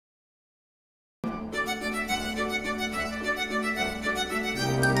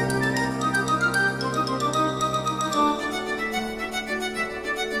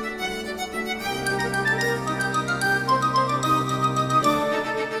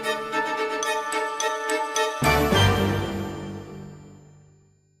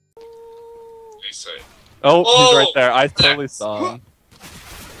Oh, he's right there. I totally saw him.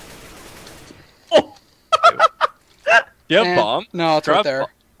 Oh. Do you have bomb? No, it's right there.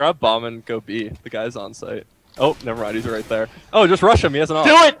 Grab bomb and go B. The guy's on site. Oh, never mind. He's right there. Oh, just rush him. He has an off.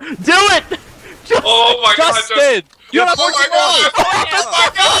 Do it! Do it! Oh my god! Justin! You have oh my god!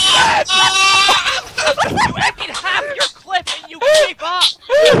 You emptied half your clip and you gave up!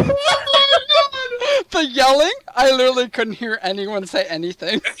 The yelling? I literally couldn't hear anyone say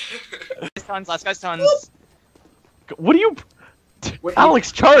anything. Tons, last guy's tons. What are you...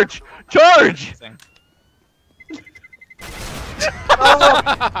 Alex, charge! Charge!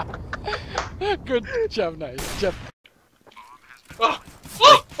 Good job, nice. Jeff. Oh.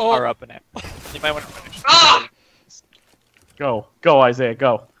 Are up in it. You might want to finish. Go. Go, Isaiah,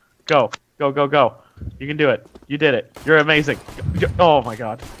 go. Go. Go, go, go. You can do it. You did it. You're amazing. Oh my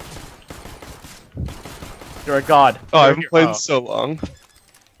god. You're a god. Oh, I haven't played in so long.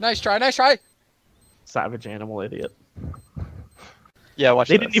 Nice try, nice try. Savage animal idiot. Yeah, watch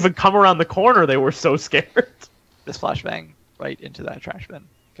They didn't even come around the corner, they were so scared. this flashbang right into that trash bin.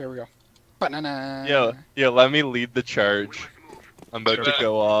 Here we go. Banana. Yo, let me lead the charge. I'm about to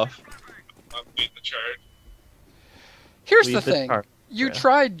go off. I'm leading the charge. Here's Lead the the thing. tar- You yeah.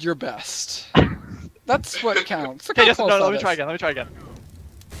 tried your best. That's what counts. Look Okay, how just, no, close let that me is. try again, let me try again.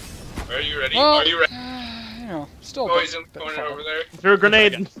 Are you ready? Well, Are you ready? You know, still. Oh, a he's in the bit corner far. over there. Through a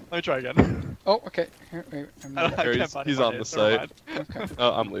grenade. Let me try again. Oh, okay. Here, wait. He's on the site. Okay.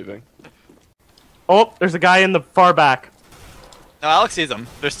 Oh, I'm leaving. Oh, there's a guy in the far back. No, Alex sees him.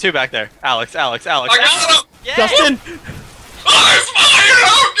 There's two back there. Alex. I got him! Yeah. Justin! Oh, there's fire!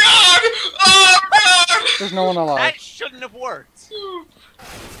 Oh god! Oh god! There's no one alive. That shouldn't have worked.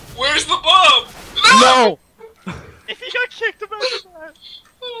 Where's the bomb? No! If he got kicked about that.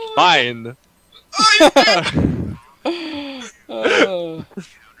 Fine.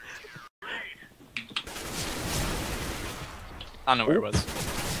 I don't know where it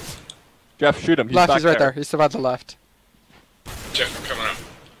was. Jeff, shoot him. He's Left, back he's right there. He's about to left. Jeff, I'm coming up.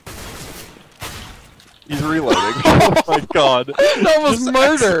 He's reloading. Oh my god. That was Just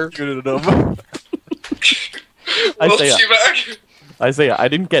murder. executed him. Isaiah, Back. Isaiah, I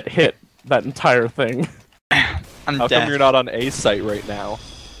didn't get hit that entire thing. I'm How dead. come you're not on A site right now?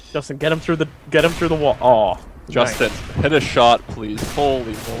 Justin, get him through the wall. Oh, Justin, hit a shot, please.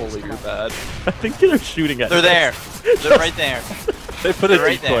 Holy moly, you're bad. I think they're shooting at. They're there. They're right there. They put a They're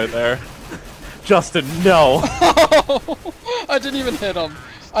right decoy there. Justin, no. I didn't even hit him.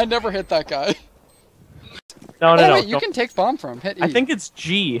 I never hit that guy. No, Oh no, wait, no. you can take bomb from. Hit E. I think it's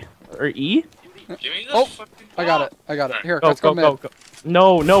G or E. Give me the Oh, fucking I got bomb. it. I got it. Here, Go, let's go go, mid. go, go.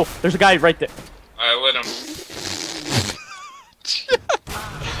 No, no. There's a guy right there. I lit him.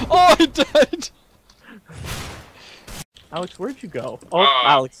 Oh, I died. Alex, where'd you go? Oh,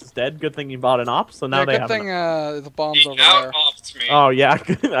 Alex is dead. Good thing you bought an op, so now Yeah, they good have. thing the bomb's He over there. out-offed me. Oh yeah,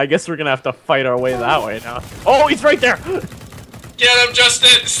 I guess we're gonna have to fight our way that way now. Oh, he's right there. Get him,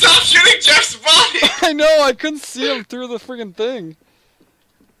 Justin! Stop shooting Jeff's body! I know. I couldn't see him through the friggin' thing.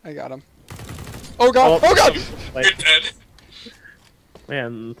 I got him. Oh god! Oh god! You're Like, dead.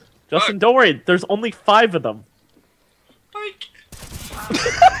 man, Justin, don't worry. There's only 5 of them. Like...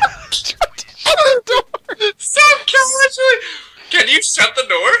 Stop casually! Can you shut the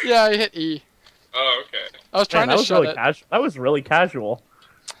door? Yeah, I hit E. Oh, okay. I was trying Man, to shut it. That was really casual.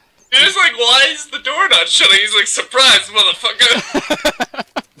 He was like, why is the door not shutting? He's like, surprise,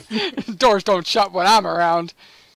 motherfucker! Doors don't shut when I'm around.